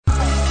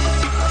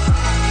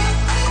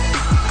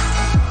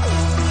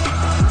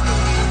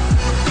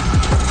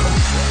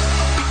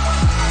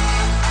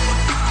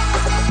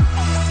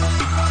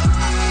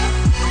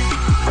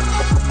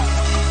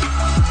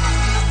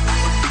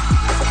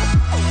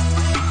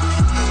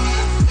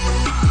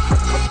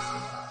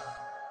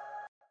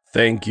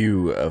Thank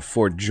you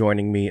for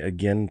joining me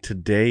again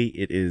today.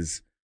 It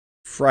is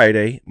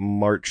Friday,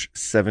 March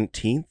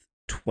 17th,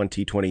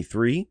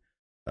 2023,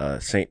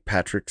 St.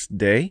 Patrick's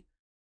Day.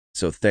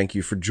 So thank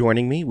you for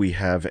joining me. We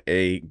have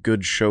a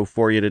good show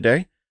for you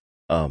today.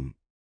 And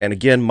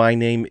again, my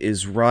name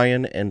is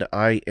Ryan, and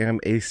I am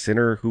a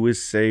sinner who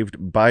is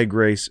saved by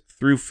grace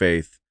through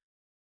faith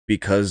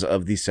because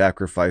of the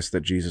sacrifice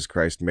that Jesus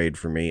Christ made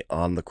for me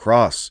on the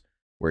cross,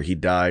 where he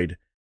died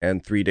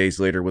and 3 days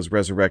later was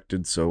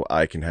resurrected, so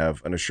I can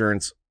have an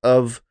assurance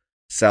of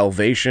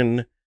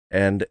salvation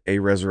and a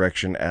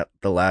resurrection at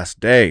the last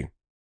day.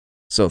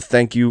 So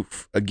thank you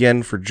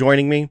again for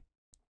joining me.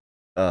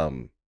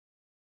 Here,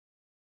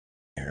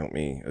 let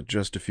me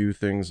adjust a few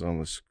things on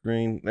the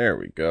screen. There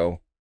we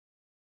go.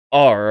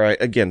 All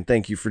right, again,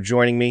 thank you for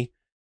joining me,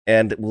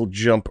 and we'll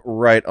jump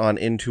right on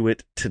into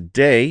it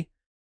today.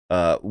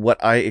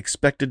 What I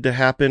expected to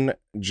happen,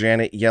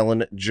 Janet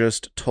Yellen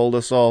just told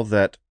us all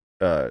that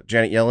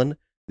Janet Yellen,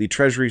 the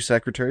Treasury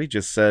Secretary,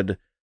 just said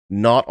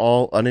not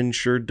all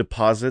uninsured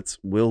deposits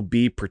will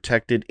be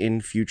protected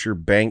in future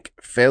bank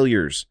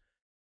failures.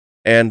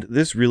 And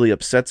this really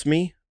upsets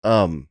me.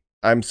 I'm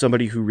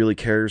somebody who really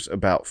cares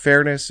about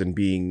fairness and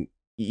being,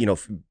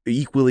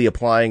 equally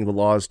applying the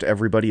laws to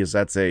everybody, as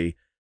that's a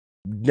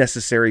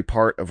necessary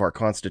part of our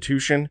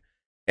Constitution.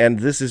 And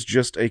this is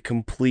just a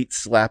complete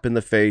slap in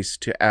the face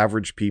to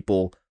average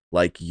people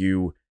like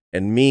you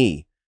and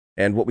me.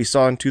 And what we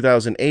saw in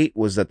 2008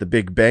 was that the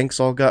big banks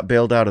all got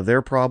bailed out of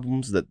their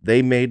problems that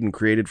they made and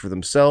created for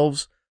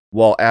themselves,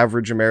 while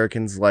average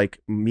Americans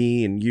like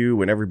me and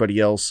you and everybody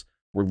else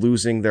were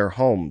losing their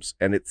homes.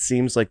 And it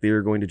seems like they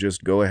are going to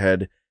just go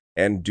ahead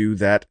and do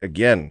that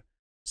again.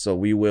 So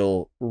we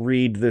will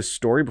read this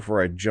story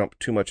before I jump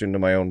too much into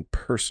my own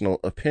personal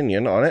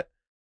opinion on it.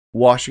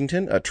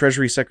 Washington,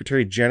 Treasury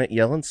Secretary Janet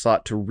Yellen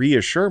sought to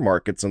reassure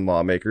markets and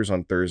lawmakers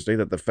on Thursday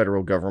that the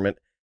federal government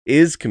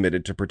is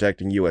committed to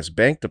protecting U.S.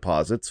 bank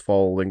deposits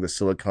following the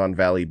Silicon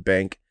Valley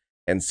Bank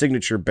and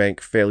Signature Bank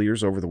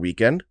failures over the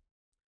weekend.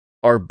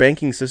 Our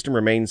banking system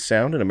remains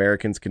sound, and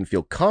Americans can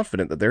feel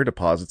confident that their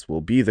deposits will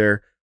be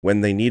there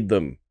when they need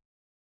them.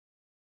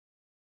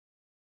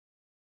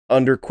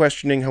 Under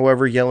questioning,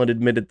 however, Yellen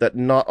admitted that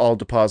not all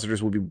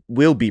depositors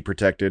will be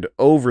protected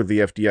over the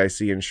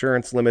FDIC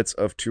insurance limits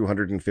of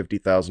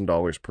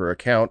 $250,000 per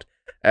account,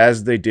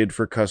 as they did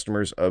for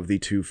customers of the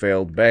two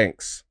failed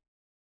banks.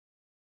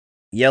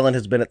 Yellen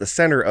has been at the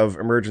center of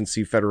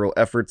emergency federal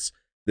efforts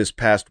this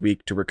past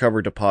week to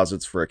recover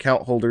deposits for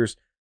account holders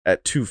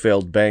at two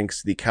failed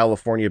banks, the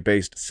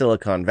California-based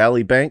Silicon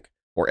Valley Bank,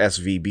 or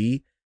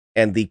SVB,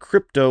 and the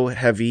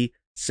crypto-heavy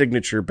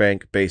Signature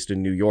Bank based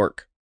in New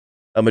York.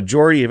 A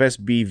majority of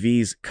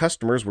SVB's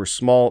customers were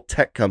small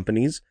tech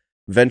companies,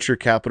 venture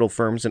capital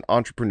firms, and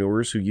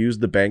entrepreneurs who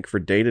used the bank for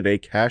day-to-day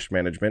cash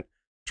management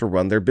to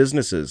run their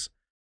businesses.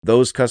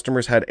 Those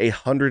customers had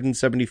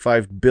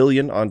 $175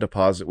 billion on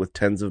deposit with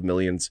tens of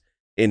millions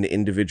in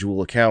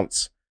individual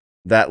accounts.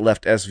 That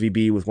left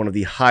SVB with one of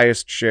the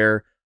highest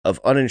share of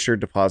uninsured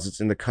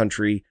deposits in the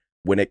country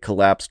when it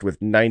collapsed,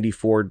 with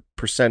 94%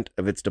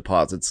 of its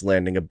deposits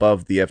landing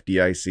above the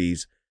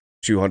FDIC's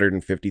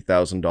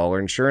 $250,000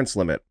 insurance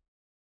limit.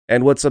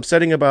 And what's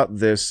upsetting about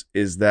this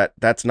is that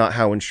that's not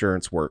how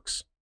insurance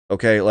works.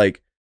 Okay,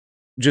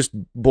 just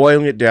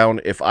boiling it down,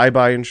 if I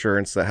buy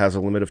insurance that has a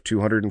limit of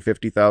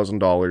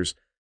 $250,000,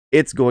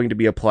 it's going to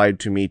be applied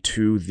to me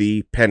to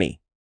the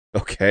penny,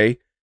 okay?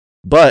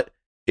 But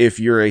if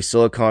you're a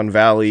Silicon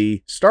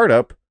Valley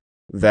startup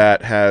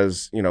that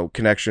has,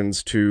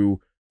 connections to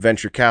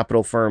venture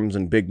capital firms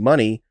and big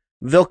money,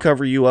 they'll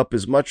cover you up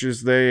as much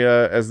as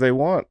they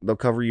want. They'll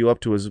cover you up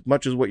to as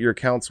much as what your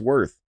account's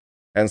worth.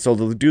 And so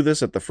they'll do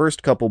this at the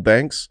first couple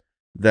banks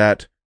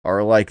that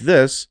are like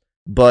this.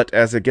 But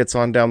as it gets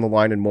on down the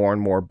line and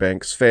more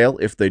banks fail,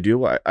 if they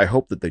do, I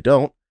hope that they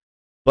don't.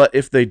 But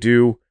if they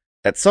do,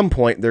 at some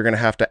point, they're going to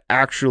have to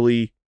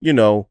actually,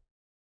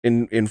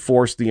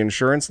 enforce the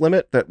insurance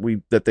limit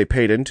that they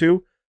paid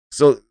into.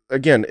 So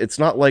again, it's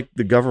not like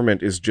the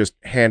government is just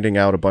handing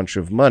out a bunch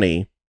of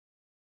money.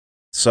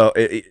 So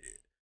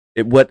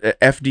what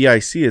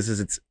FDIC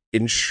is it's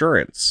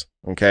insurance,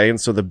 okay?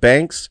 And so the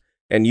banks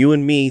and you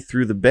and me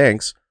through the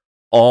banks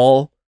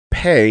all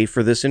pay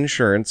for this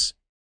insurance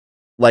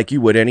like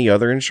you would any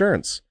other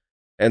insurance.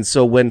 And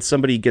so when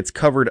somebody gets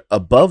covered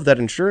above that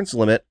insurance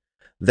limit,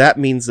 that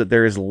means that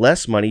there is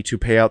less money to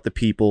pay out the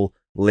people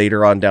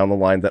later on down the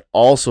line that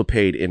also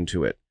paid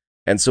into it.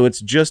 And so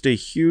it's just a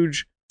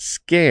huge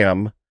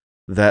scam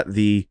that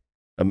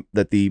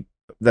that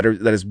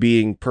is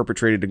being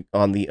perpetrated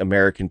on the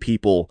American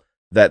people,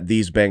 that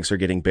these banks are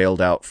getting bailed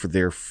out for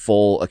their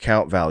full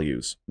account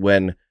values,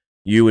 when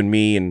you and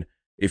me, and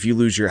if you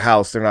lose your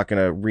house, they're not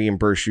going to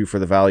reimburse you for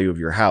the value of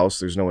your house.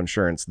 There's no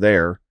insurance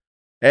there.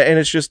 And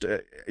it's just,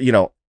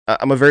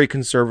 I'm a very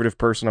conservative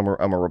person. I'm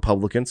a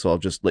Republican, so I'll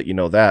just let you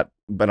know that.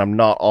 But I'm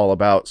not all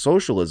about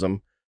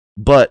socialism.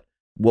 But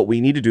what we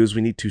need to do is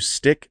we need to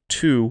stick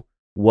to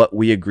what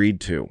we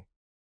agreed to.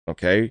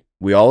 Okay?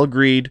 We all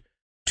agreed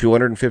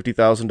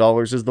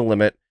 $250,000 is the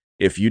limit.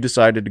 if you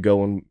decided to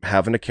go and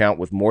have an account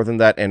with more than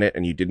that in it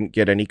and you didn't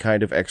get any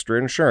kind of extra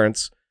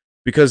insurance,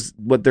 because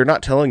what they're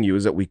not telling you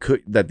is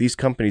that these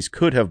companies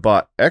could have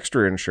bought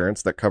extra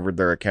insurance that covered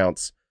their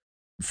accounts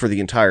for the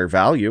entire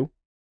value.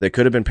 They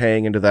could have been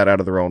paying into that out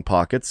of their own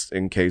pockets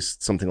in case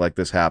something like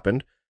this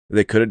happened.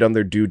 They could have done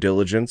their due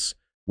diligence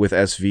with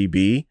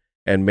SVB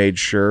and made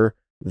sure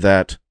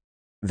that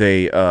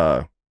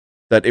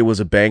that it was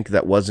a bank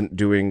that wasn't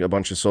doing a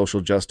bunch of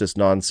social justice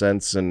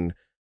nonsense and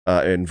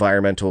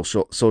environmental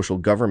social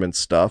government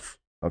stuff.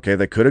 Okay,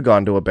 they could have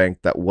gone to a bank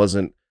that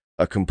wasn't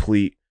a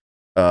complete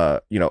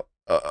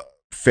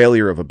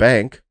failure of a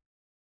bank,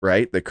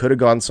 right? They could have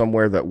gone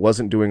somewhere that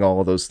wasn't doing all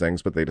of those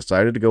things, but they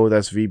decided to go with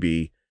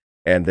SVB,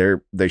 and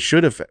they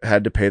should have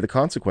had to pay the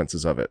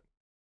consequences of it.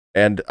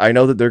 And I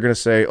know that they're going to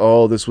say,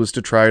 "Oh, this was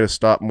to try to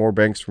stop more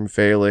banks from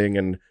failing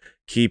and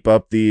keep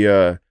up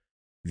the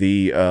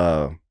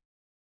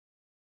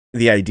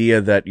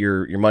idea that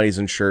your money's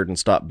insured and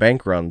stop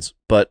bank runs."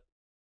 But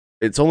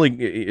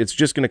it's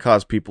just going to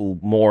cause people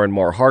more and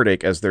more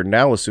heartache, as they're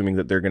now assuming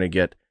that they're going to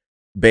get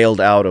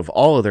bailed out of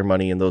all of their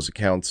money in those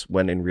accounts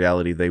when in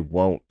reality they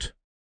won't.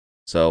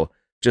 So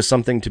just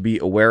something to be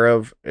aware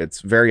of.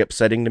 It's very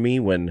upsetting to me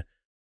when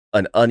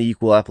an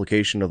unequal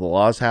application of the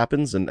laws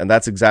happens, and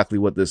that's exactly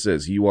what this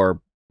is.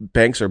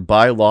 Banks are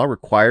by law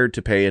required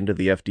to pay into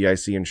the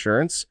FDIC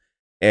insurance,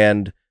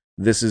 and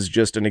this is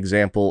just an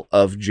example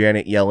of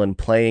Janet Yellen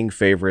playing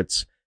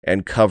favorites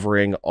and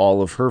covering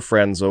all of her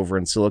friends over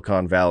in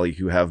Silicon Valley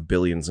who have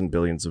billions and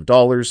billions of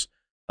dollars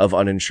of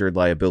uninsured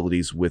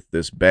liabilities with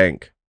this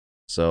bank.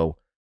 So,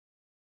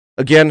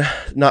 again,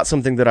 not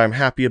something that I'm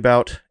happy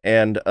about.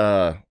 And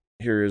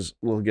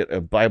we'll get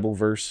a Bible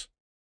verse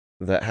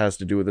that has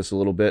to do with this a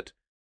little bit.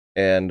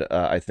 And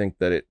I think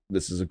that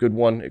this is a good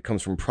one. It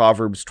comes from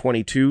Proverbs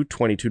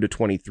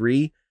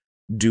 22:22-23.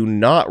 Do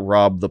not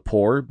rob the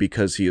poor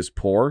because he is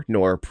poor,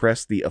 nor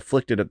oppress the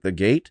afflicted at the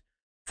gate.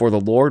 For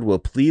the Lord will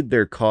plead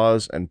their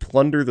cause and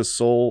plunder the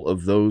soul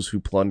of those who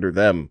plunder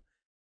them.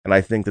 And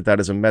I think that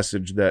is a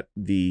message that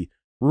the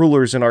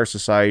rulers in our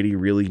society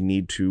really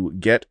need to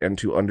get and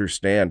to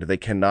understand. They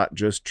cannot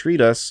just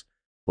treat us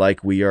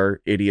like we are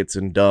idiots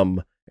and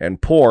dumb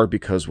and poor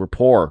because we're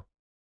poor.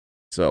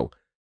 So,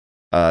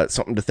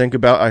 something to think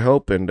about, I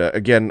hope. And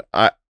again,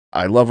 I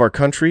love our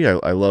country.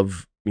 I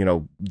love,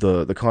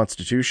 the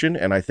Constitution,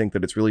 and I think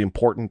that it's really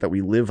important that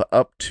we live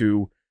up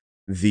to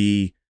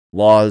the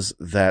laws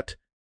that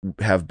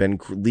have been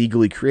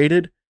legally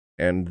created,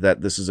 and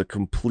that this is a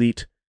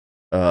complete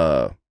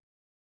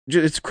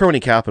it's crony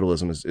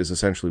capitalism is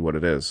essentially what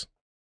it is.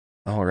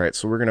 All right,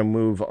 so we're going to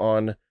move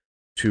on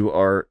to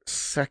our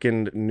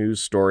second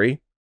news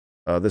story.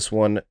 This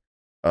one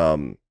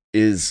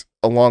is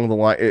along the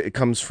line. It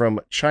comes from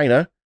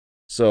China.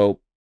 So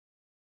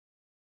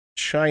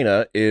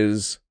China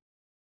has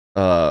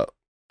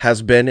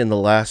been, in the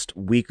last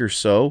week or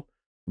so,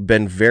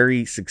 been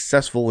very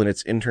successful in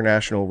its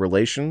international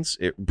relations.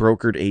 It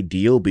brokered a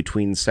deal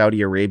between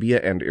Saudi Arabia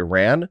and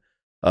Iran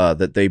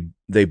that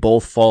they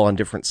both fall on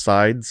different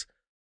sides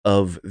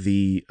of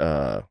the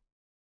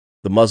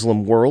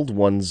Muslim world.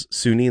 One's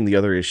Sunni and the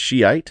other is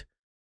Shiite.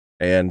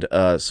 And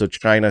so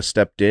China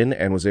stepped in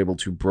and was able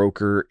to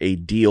broker a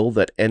deal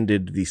that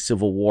ended the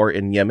civil war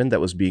in Yemen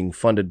that was being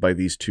funded by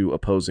these two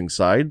opposing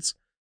sides.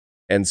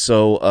 And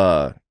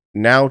so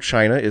now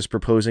China is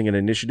proposing an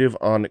initiative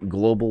on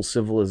global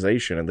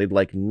civilization, and they'd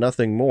like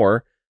nothing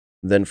more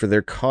than for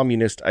their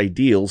communist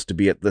ideals to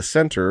be at the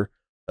center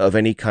of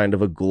any kind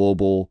of a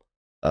global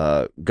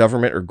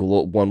government or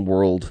one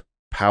world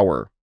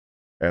power.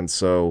 And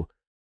so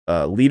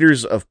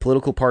leaders of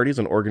political parties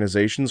and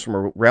organizations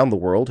from around the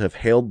world have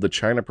hailed the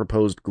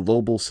China-proposed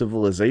Global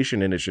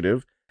Civilization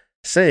Initiative,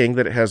 saying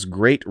that it has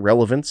great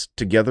relevance,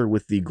 together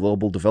with the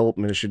Global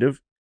Development Initiative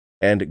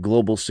and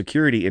Global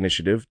Security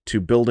Initiative,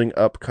 to building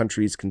up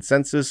countries'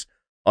 consensus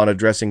on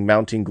addressing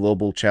mounting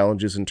global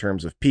challenges in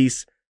terms of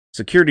peace,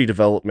 security,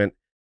 development,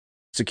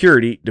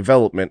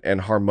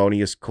 and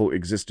harmonious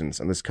coexistence.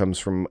 And this comes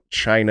from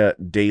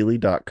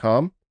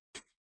ChinaDaily.com.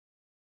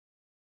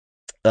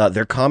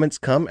 Their comments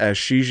come as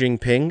Xi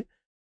Jinping,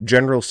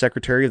 General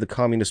Secretary of the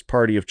Communist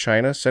Party of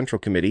China Central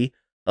Committee,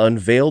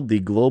 unveiled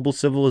the Global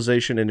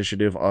Civilization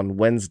Initiative on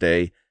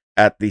Wednesday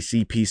at the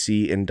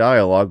CPC in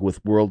dialogue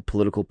with world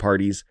political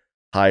parties'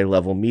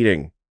 high-level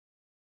meeting.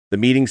 The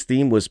meeting's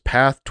theme was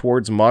Path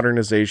Towards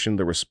Modernization,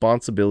 the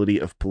Responsibility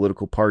of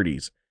Political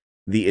Parties.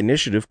 The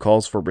initiative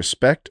calls for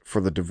respect for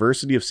the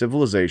diversity of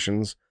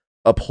civilizations,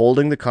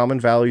 upholding the common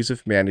values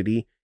of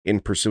humanity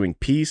in pursuing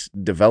peace,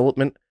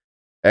 development,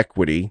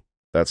 equity.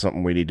 That's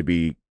something we need to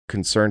be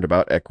concerned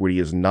about. Equity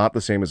is not the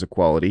same as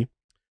equality.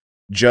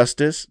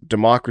 Justice,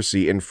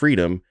 democracy, and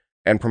freedom,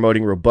 and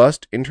promoting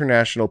robust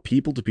international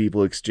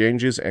people-to-people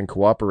exchanges and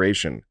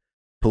cooperation.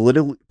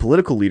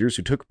 Political leaders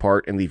who took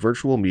part in the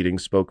virtual meeting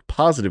spoke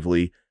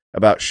positively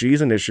about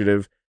Xi's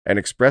initiative and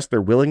expressed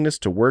their willingness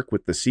to work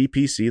with the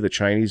CPC, the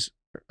Chinese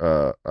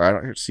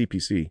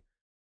CPC,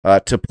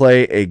 to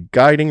play a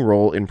guiding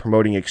role in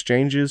promoting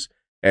exchanges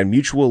and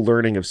mutual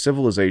learning of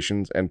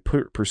civilizations and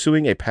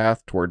pursuing a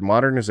path toward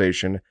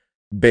modernization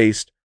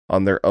based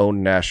on their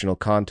own national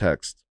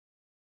contexts.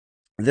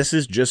 This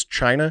is just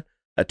China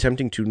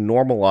attempting to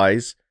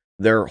normalize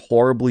their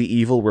horribly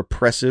evil,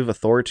 repressive,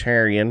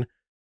 authoritarian,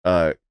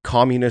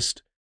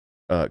 communist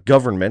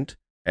government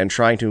and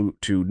trying to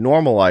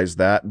normalize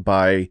that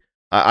by,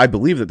 I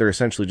believe that they're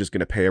essentially just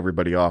going to pay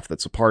everybody off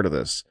that's a part of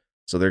this.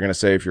 So they're going to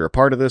say, if you're a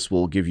part of this,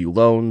 we'll give you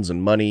loans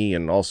and money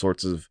and all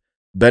sorts of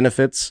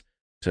benefits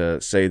to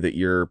say that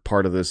you're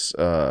part of this,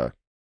 what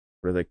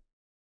are they,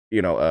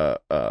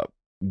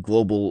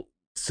 global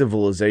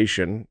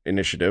civilization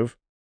initiative.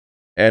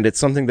 And it's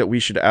something that we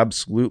should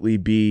absolutely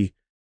be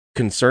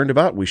concerned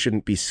about. We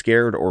shouldn't be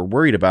scared or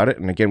worried about it.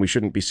 And again, we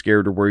shouldn't be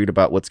scared or worried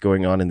about what's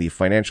going on in the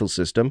financial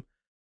system.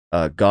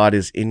 God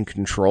is in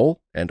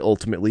control, and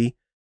ultimately,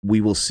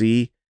 we will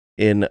see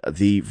in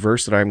the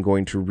verse that I'm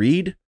going to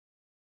read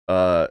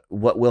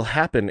what will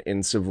happen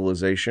in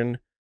civilization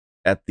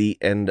at the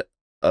end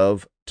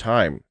of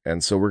time.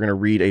 And so we're going to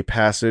read a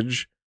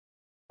passage.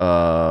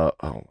 I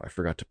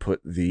forgot to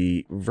put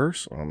the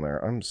verse on there.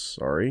 I'm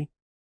sorry.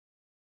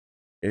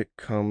 It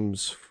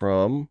comes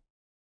from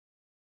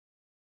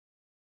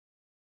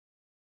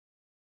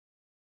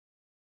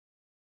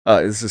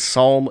this is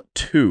Psalm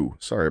 2.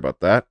 Sorry about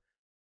that.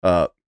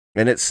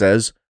 And it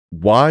says,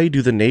 "Why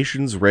do the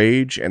nations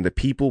rage and the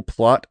people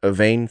plot a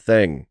vain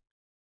thing?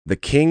 The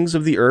kings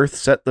of the earth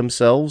set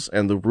themselves,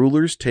 and the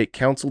rulers take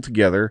counsel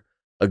together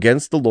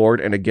against the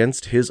Lord and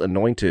against his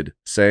anointed,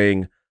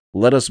 saying,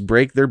 Let us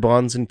break their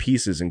bonds in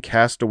pieces and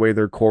cast away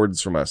their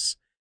cords from us.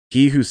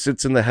 He who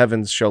sits in the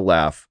heavens shall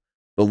laugh.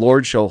 The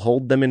Lord shall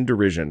hold them in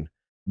derision.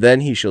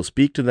 Then he shall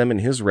speak to them in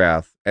his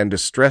wrath and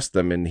distress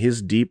them in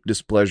his deep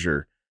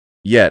displeasure.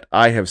 Yet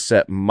I have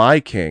set my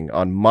king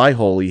on my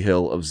holy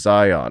hill of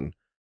Zion.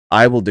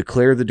 I will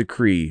declare the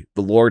decree.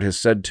 The Lord has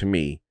said to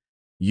me,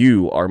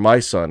 You are my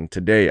son.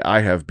 Today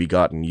I have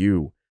begotten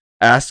you.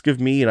 Ask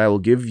of me, and I will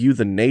give you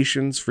the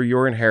nations for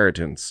your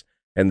inheritance,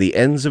 and the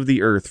ends of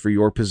the earth for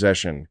your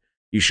possession.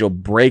 You shall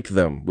break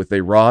them with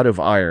a rod of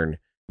iron.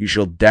 You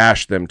shall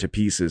dash them to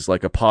pieces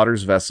like a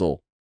potter's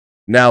vessel.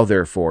 Now,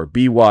 therefore,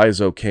 be wise,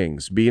 O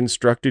kings. Be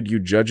instructed, you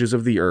judges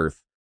of the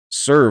earth.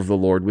 Serve the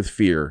Lord with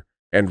fear,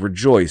 and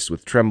rejoice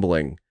with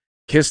trembling.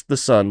 Kiss the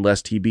Son,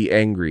 lest he be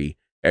angry,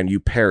 and you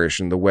perish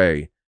in the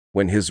way,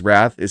 when his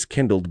wrath is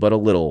kindled but a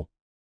little.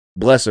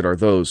 Blessed are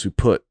those who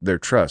put their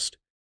trust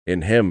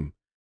in him."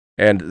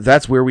 And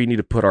that's where we need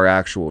to put our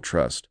actual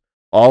trust.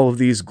 All of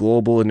these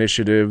global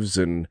initiatives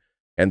and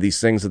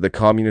these things that the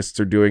communists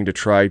are doing to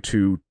try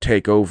to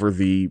take over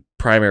the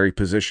primary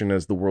position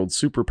as the world's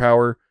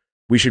superpower,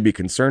 we should be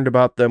concerned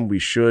about them. We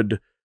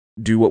should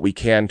do what we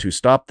can to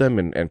stop them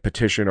and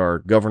petition our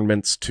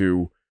governments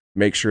to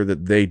make sure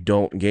that they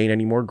don't gain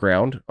any more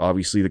ground.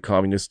 Obviously, the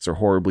communists are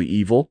horribly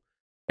evil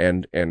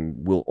and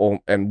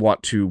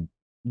want to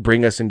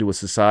bring us into a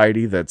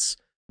society that's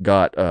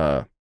got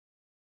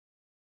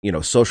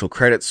social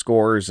credit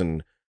scores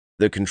and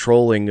the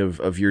controlling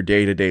of your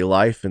day-to-day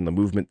life and the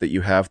movement that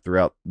you have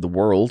throughout the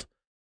world.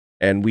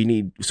 And we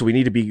need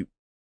to be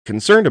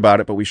concerned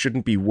about it, but we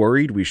shouldn't be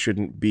worried. We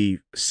shouldn't be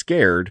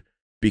scared,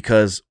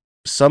 because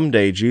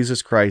someday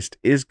Jesus Christ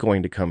is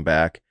going to come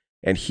back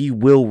and he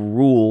will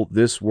rule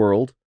this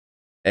world,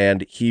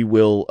 and he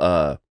will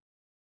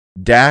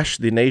dash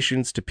the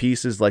nations to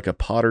pieces like a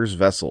potter's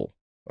vessel.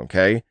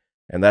 Okay?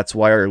 And that's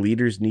why our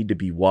leaders need to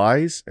be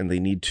wise, and they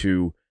need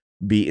to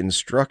be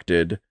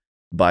instructed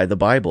by the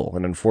Bible.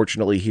 And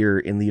unfortunately, here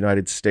in the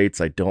United States,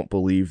 I don't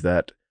believe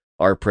that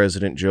our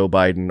president, Joe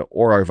Biden,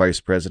 or our vice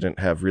president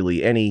have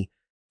really any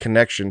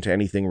connection to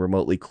anything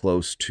remotely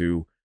close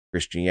to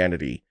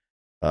Christianity.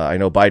 I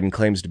know Biden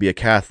claims to be a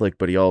Catholic,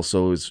 but he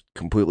also is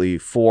completely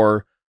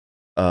for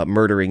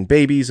murdering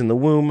babies in the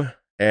womb,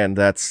 and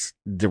that's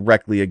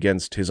directly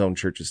against his own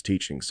church's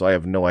teaching. So I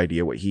have no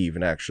idea what he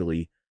even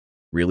actually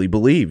really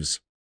believes.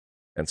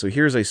 And so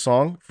here's a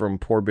song from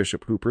Poor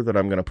Bishop Hooper that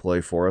I'm going to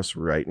play for us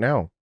right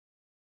now.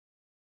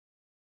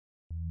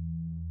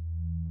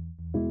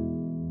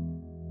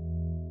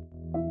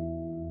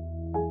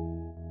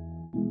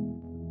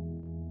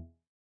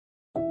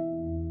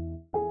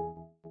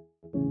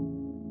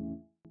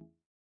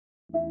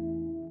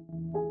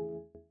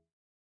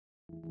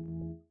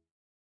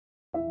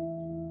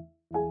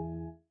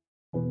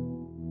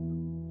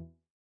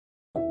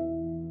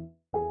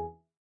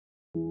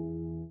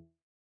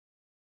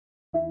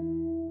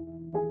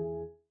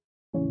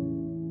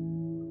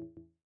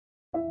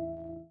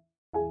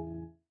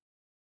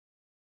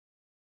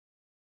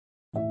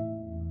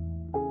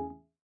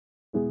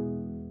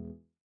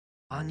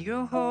 On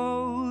your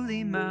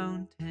holy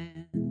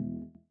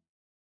mountain,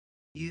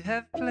 you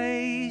have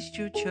placed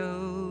your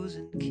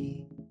chosen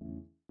king.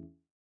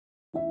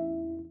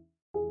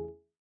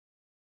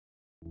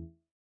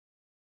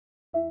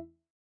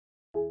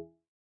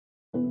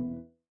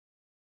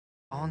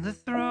 On the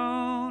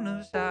throne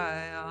of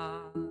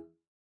Zion,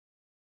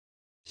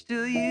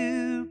 still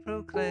you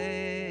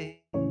proclaim,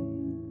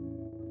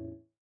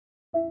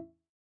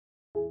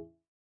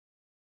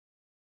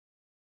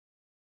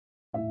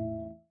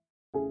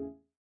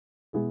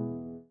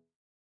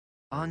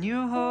 on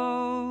your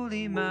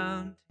holy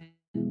mountain.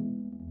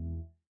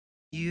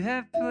 You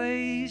have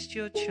placed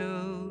your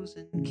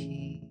chosen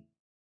king.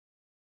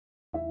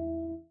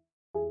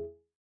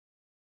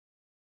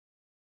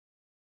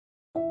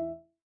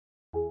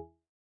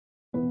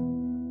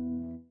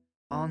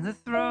 On the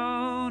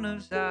throne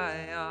of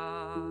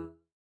Zion,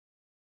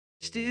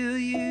 still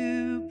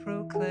you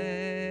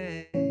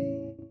proclaim.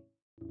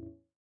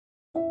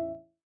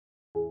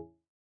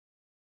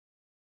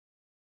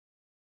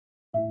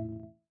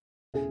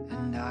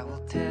 And I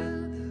will tell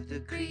the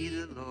decree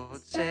the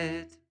Lord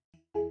said to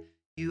me,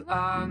 you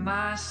are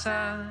my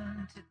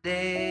son,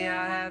 today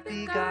I have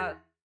begotten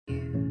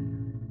you.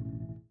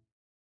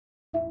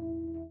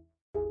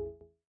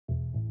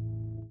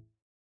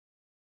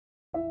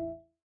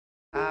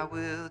 I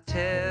will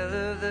tell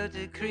of the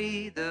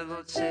decree the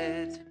Lord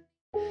said to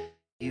me,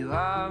 you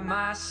are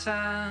my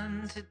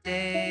son,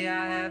 today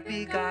I have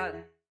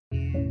begotten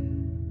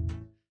you.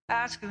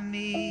 Ask of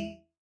me,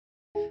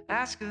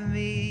 ask of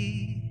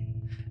me,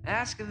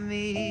 ask of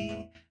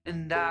me,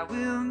 and I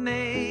will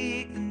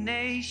make the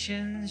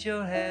nations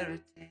your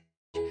heritage,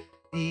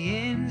 the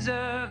ends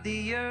of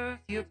the earth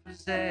your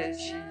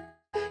possession.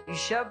 You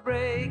shall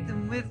break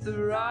them with the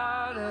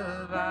rod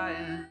of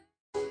iron,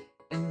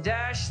 and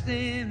dash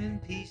them in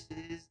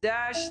pieces,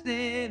 dash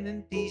them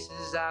in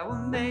pieces. I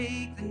will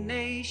make the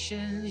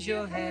nations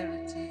your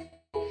heritage,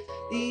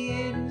 the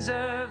ends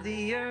of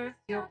the earth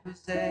your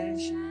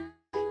possession.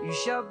 You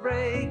shall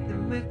break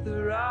them with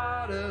the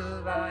rod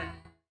of iron,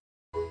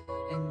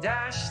 and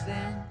dash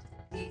them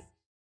to pieces,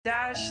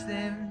 dash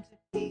them to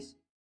pieces.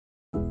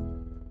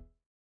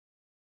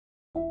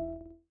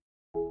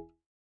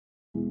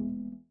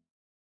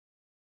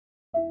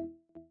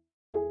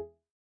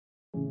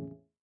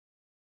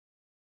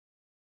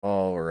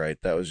 All right,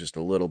 that was just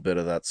a little bit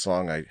of that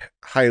song. I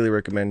highly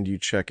recommend you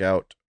check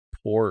out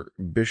Poor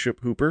Bishop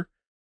Hooper.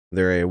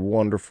 They're a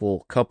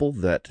wonderful couple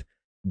that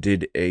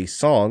did a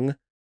song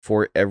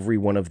for every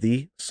one of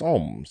the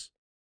Psalms.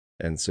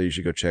 And so you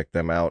should go check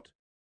them out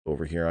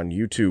over here on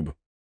YouTube.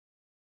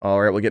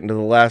 All right, we'll get into the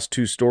last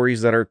two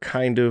stories that are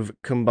kind of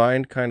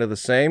combined, kind of the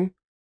same.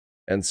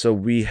 And so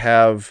we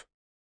have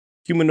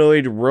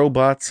humanoid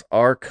robots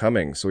are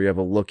coming. So we have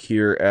a look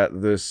here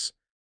at this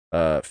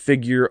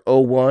Figure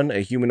 01, a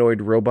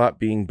humanoid robot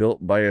being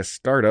built by a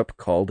startup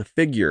called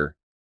Figure.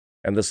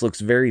 And this looks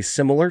very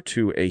similar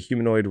to a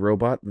humanoid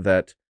robot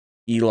that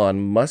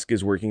Elon Musk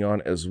is working on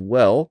as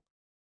well,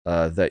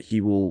 that he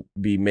will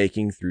be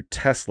making through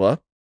Tesla.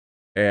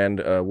 And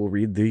we'll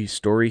read the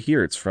story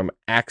here. It's from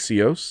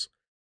Axios.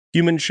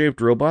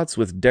 Human-shaped robots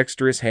with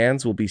dexterous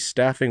hands will be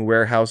staffing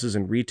warehouses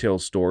and retail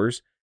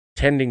stores,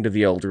 tending to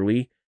the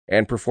elderly,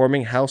 and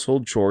performing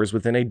household chores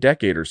within a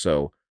decade or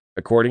so,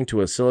 according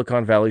to a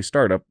Silicon Valley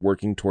startup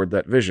working toward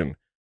that vision.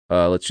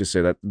 Let's just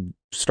say that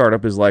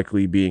startup is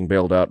likely being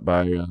bailed out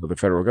by the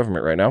federal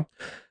government right now.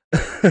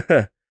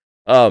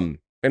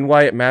 And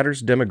why it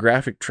matters,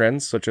 demographic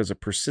trends such as a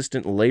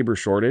persistent labor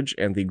shortage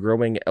and the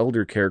growing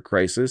elder care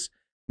crisis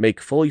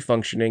make fully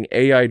functioning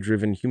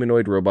AI-driven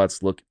humanoid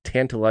robots look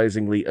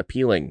tantalizingly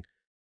appealing.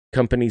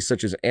 Companies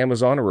such as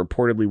Amazon are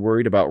reportedly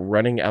worried about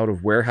running out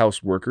of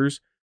warehouse workers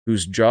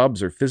whose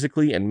jobs are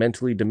physically and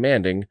mentally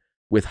demanding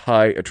with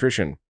high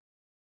attrition.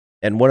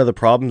 And one of the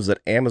problems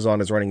that Amazon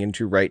is running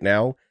into right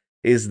now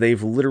is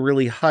they've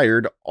literally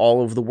hired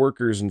all of the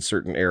workers in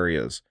certain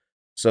areas.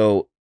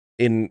 So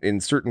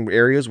in certain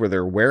areas where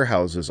their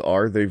warehouses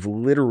are, they've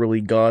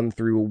literally gone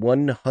through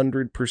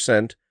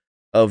 100%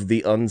 of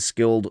the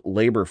unskilled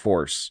labor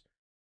force.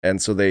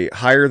 And so they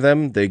hire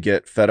them, they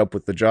get fed up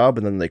with the job,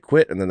 and then they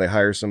quit, and then they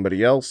hire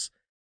somebody else.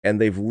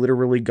 And they've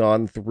literally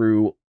gone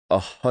through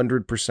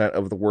 100%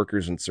 of the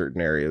workers in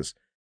certain areas.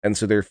 And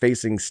so they're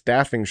facing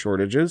staffing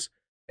shortages.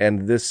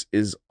 And this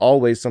is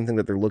always something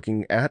that they're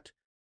looking at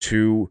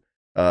to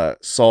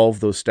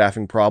solve those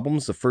staffing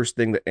problems. The first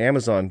thing that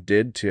Amazon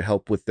did to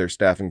help with their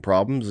staffing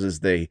problems is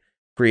they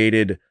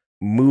created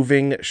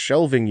moving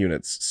shelving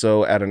units.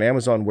 So at an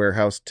Amazon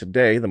warehouse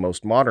today, the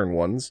most modern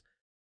ones,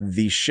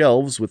 the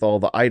shelves with all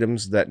the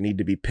items that need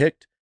to be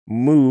picked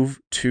move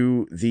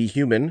to the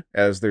human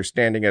as they're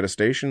standing at a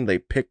station. They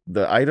pick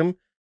the item,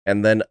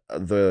 and then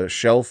the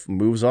shelf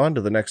moves on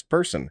to the next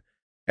person.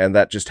 And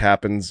that just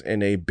happens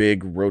in a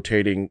big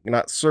rotating,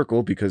 not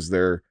circle, because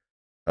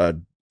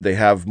they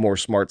have more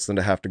smarts than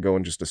to have to go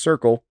in just a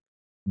circle.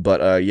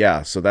 But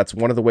yeah, so that's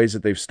one of the ways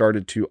that they've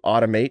started to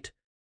automate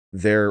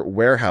their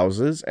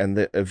warehouses, and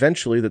that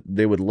eventually that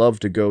they would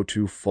love to go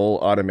to full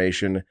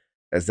automation,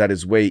 as that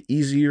is way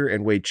easier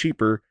and way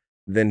cheaper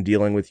than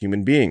dealing with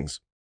human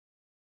beings.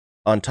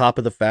 On top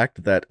of the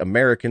fact that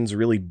Americans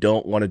really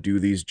don't want to do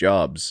these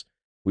jobs.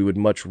 We would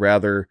much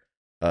rather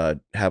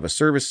have a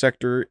service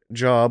sector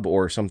job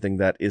or something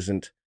that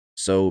isn't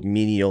so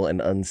menial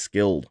and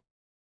unskilled.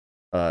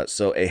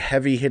 So a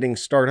heavy-hitting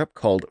startup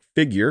called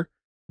Figure,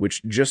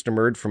 which just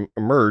emerged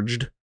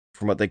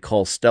from what they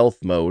call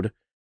stealth mode,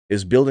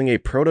 is building a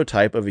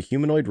prototype of a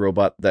humanoid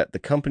robot that the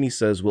company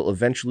says will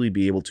eventually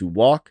be able to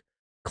walk,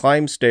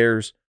 climb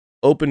stairs,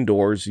 open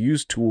doors,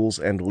 use tools,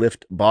 and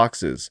lift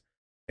boxes.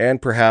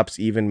 and perhaps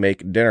even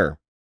make dinner.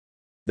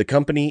 The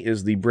company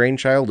is the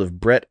brainchild of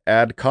Brett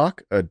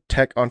Adcock, a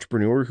tech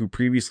entrepreneur who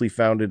previously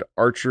founded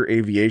Archer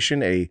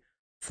Aviation, a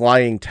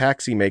flying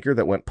taxi maker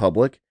that went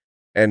public,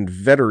 and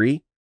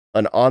Vettery,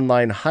 an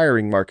online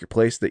hiring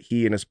marketplace that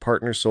he and his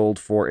partner sold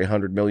for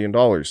 $100 million.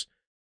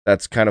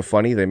 That's kind of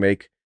funny. They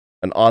make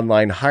an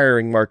online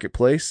hiring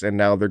marketplace, and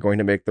now they're going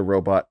to make the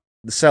robot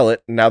sell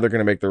it. And now they're going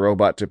to make the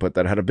robot to put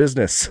that out of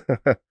business.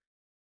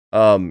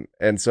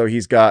 And so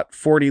he's got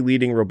 40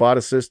 leading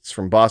roboticists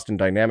from Boston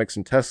Dynamics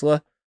and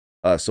Tesla.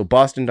 So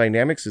Boston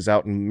Dynamics is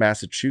out in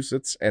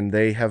Massachusetts, and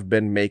they have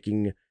been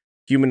making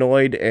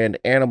humanoid and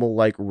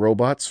animal-like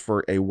robots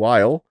for a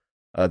while.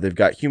 They've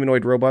got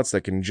humanoid robots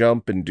that can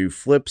jump and do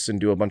flips and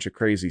do a bunch of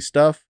crazy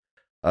stuff.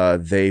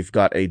 They've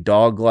got a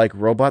dog-like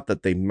robot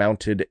that they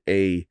mounted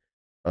a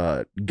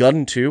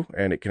gun to,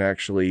 and it can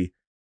actually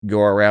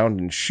go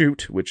around and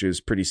shoot, which is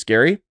pretty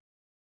scary.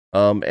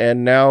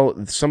 And now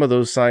some of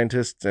those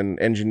scientists and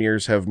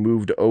engineers have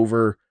moved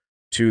over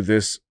to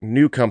this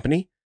new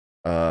company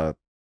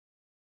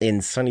in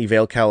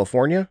Sunnyvale,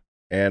 California,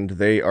 and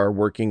they are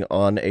working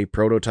on a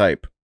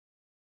prototype.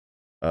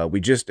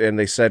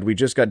 They said we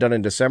just got done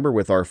in December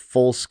with our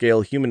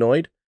full-scale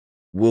humanoid.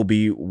 We'll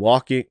be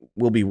walking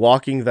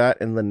that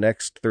in the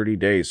next 30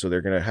 days. So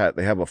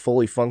they have a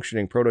fully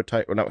functioning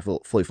prototype, or not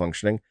fully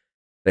functioning.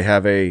 They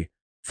have a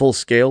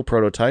full-scale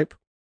prototype,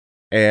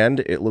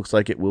 and it looks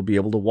like it will be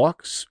able to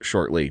walk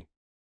shortly.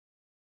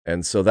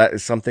 And so that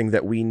is something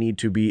that we need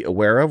to be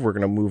aware of. We're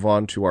going to move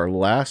on to our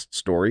last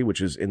story,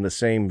 which is in the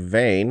same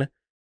vein.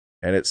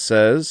 And it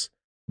says,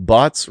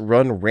 bots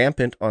run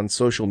rampant on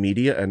social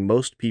media, and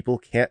most people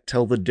can't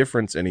tell the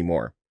difference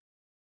anymore.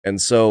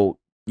 And so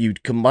you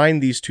combine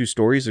these two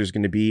stories, there's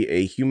going to be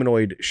a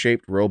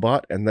humanoid-shaped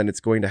robot, and then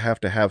it's going to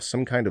have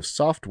some kind of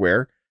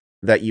software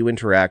that you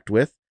interact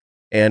with.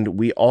 And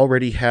we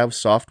already have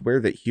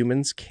software that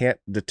humans can't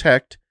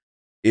detect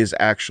is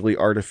actually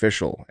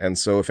artificial. And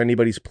so if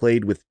anybody's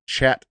played with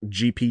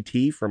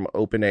ChatGPT from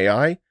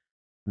OpenAI,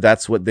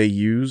 that's what they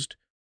used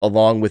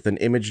along with an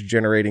image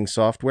generating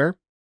software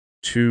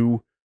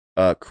to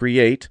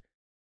create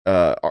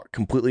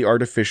completely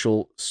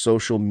artificial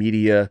social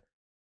media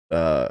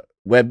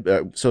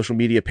social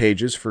media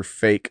pages for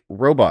fake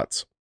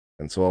robots.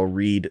 And so I'll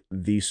read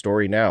the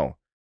story now.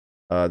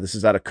 This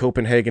is out of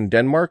Copenhagen,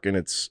 Denmark, and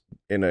it's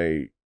in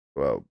a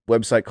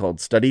website called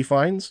Study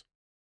Finds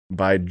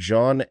by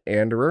John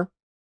Anderer.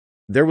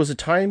 There was a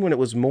time when it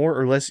was more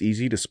or less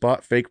easy to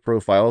spot fake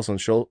profiles on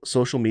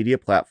social media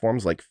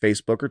platforms like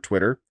Facebook or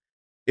Twitter.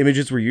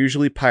 Images were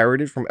usually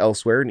pirated from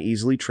elsewhere and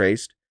easily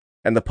traced,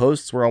 and the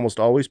posts were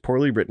almost always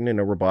poorly written in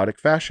a robotic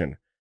fashion.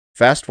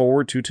 Fast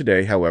forward to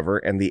today, however,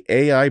 and the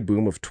AI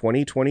boom of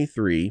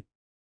 2023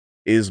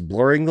 is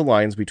blurring the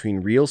lines between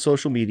real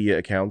social media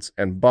accounts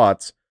and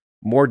bots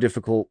more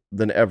difficult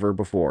than ever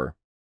before.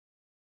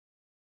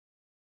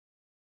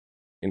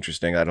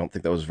 Interesting. I don't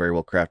think that was a very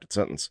well crafted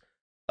sentence.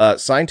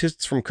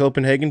 Scientists from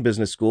Copenhagen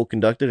Business School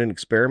conducted an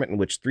experiment in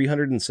which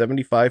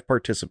 375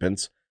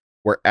 participants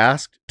were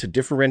asked to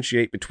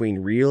differentiate between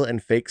real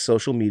and fake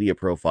social media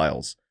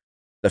profiles.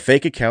 The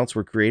fake accounts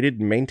were created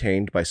and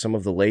maintained by some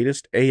of the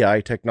latest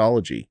AI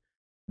technology.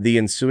 The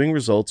ensuing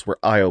results were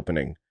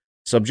eye-opening.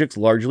 Subjects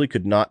largely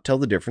could not tell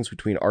the difference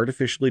between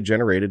artificially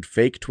generated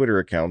fake Twitter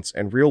accounts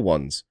and real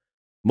ones.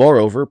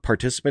 Moreover,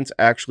 participants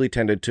actually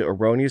tended to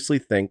erroneously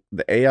think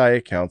the AI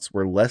accounts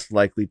were less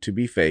likely to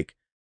be fake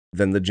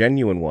than the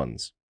genuine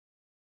ones.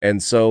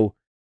 And so,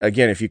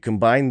 again, if you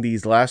combine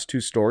these last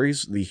two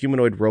stories, the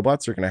humanoid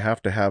robots are going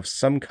to have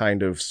some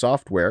kind of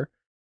software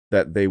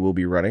that they will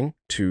be running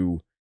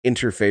to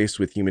interface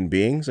with human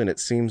beings, and it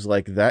seems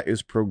like that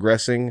is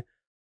progressing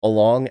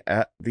along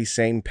at the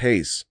same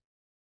pace.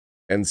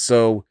 And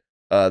so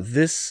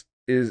this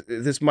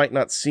might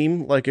not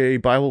seem like a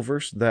Bible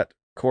verse that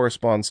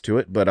corresponds to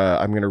it, but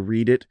I'm going to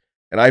read it,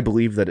 and I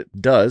believe that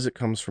it does. It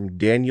comes from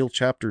Daniel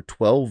chapter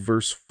 12,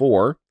 verse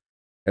 4.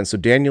 And so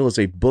Daniel is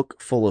a book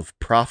full of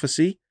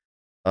prophecy.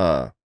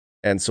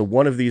 And so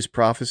one of these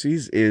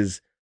prophecies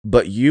is,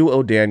 but you,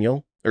 O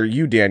Daniel, or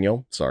you,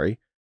 Daniel, sorry,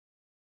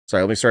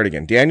 let me start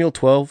again. Daniel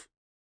 12,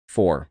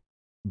 4.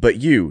 But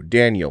you,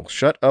 Daniel,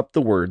 shut up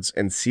the words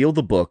and seal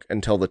the book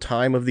until the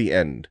time of the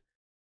end.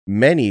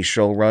 Many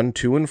shall run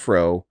to and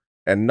fro,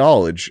 and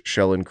knowledge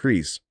shall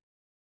increase.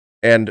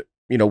 And,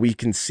 we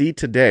can see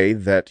today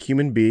that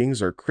human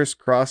beings are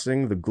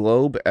crisscrossing the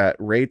globe at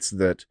rates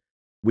that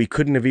we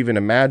couldn't have even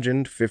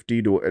imagined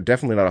 50 to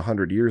definitely not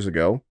 100 years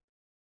ago.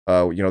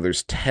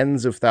 There's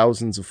tens of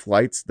thousands of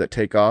flights that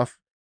take off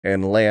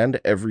and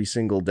land every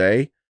single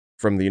day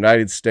from the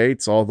United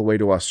States all the way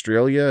to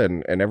Australia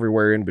and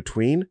everywhere in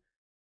between.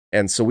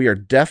 And so we are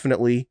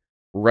definitely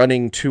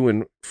running to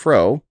and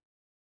fro.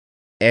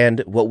 And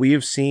what we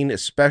have seen,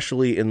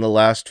 especially in the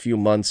last few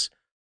months,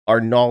 our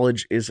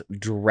knowledge is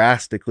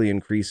drastically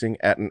increasing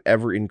at an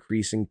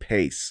ever-increasing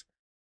pace.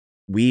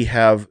 We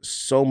have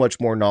so much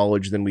more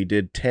knowledge than we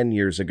did 10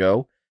 years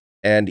ago.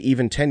 And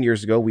even 10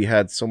 years ago, we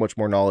had so much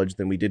more knowledge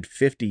than we did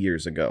 50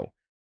 years ago.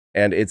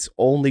 And it's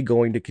only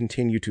going to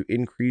continue to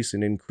increase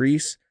and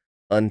increase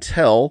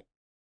until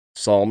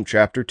Psalm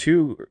chapter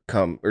 2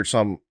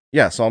 Psalm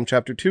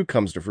chapter 2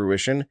 comes to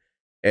fruition,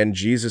 and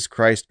Jesus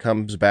Christ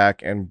comes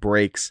back and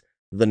breaks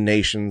the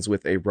nations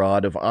with a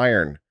rod of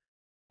iron.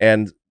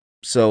 And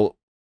so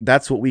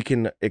that's what we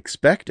can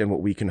expect and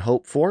what we can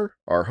hope for.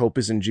 Our hope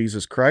is in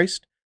Jesus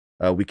Christ.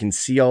 We can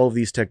see all of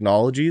these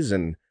technologies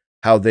and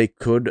how they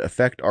could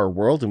affect our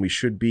world, and we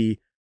should be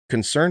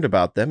concerned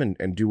about them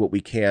and do what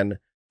we can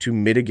to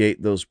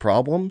mitigate those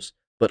problems.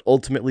 But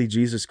ultimately,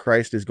 Jesus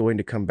Christ is going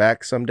to come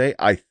back someday.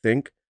 I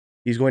think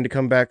he's going to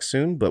come back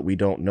soon, but we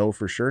don't know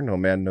for sure. No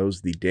man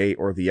knows the day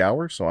or the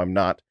hour, so I'm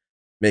not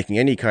making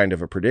any kind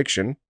of a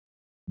prediction.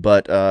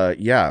 But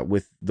yeah,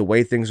 with the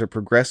way things are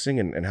progressing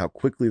and how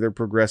quickly they're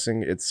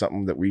progressing, it's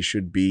something that we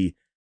should be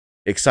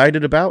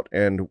excited about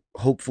and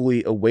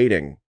hopefully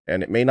awaiting.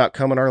 And it may not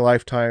come in our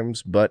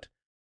lifetimes, but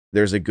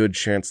there's a good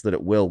chance that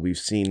it will. We've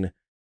seen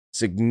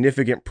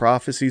significant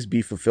prophecies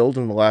be fulfilled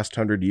in the last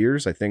 100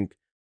 years. I think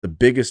the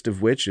biggest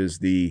of which is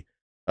the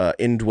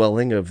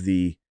indwelling of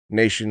the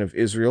nation of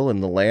Israel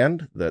in the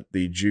land, that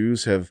the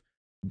Jews have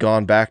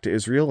gone back to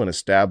Israel and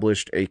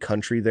established a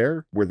country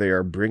there where they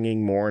are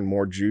bringing more and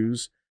more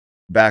Jews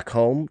back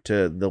home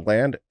to the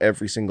land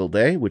every single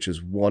day, which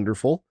is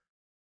wonderful.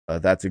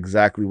 That's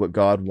exactly what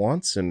God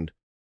wants, and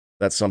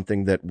that's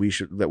something that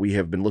we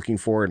have been looking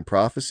for in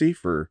prophecy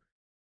for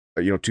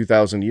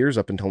 2,000 years,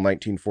 up until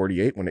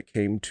 1948 when it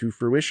came to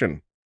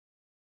fruition.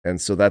 And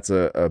so that's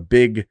a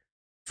big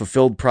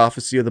fulfilled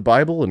prophecy of the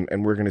Bible,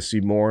 and we're going to see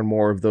more and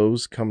more of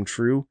those come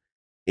true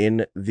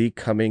in the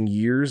coming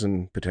years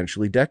and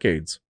potentially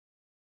decades.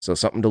 So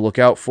something to look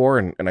out for,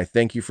 and I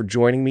thank you for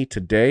joining me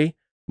today,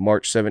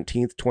 March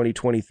 17th,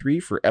 2023,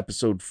 for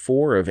episode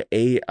 4 of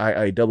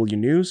AIIW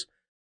News.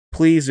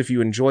 Please, if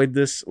you enjoyed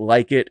this,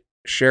 like it,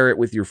 share it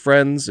with your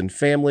friends and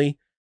family,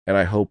 and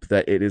I hope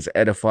that it is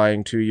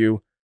edifying to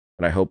you,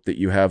 and I hope that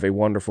you have a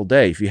wonderful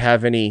day. If you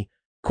have any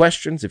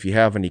questions, if you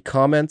have any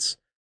comments,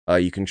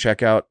 you can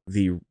check out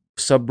the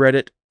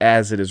subreddit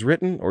as it is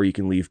written, or you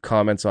can leave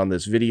comments on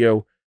this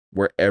video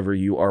wherever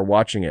you are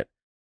watching it.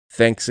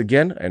 Thanks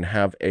again, and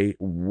have a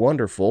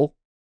wonderful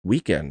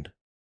weekend.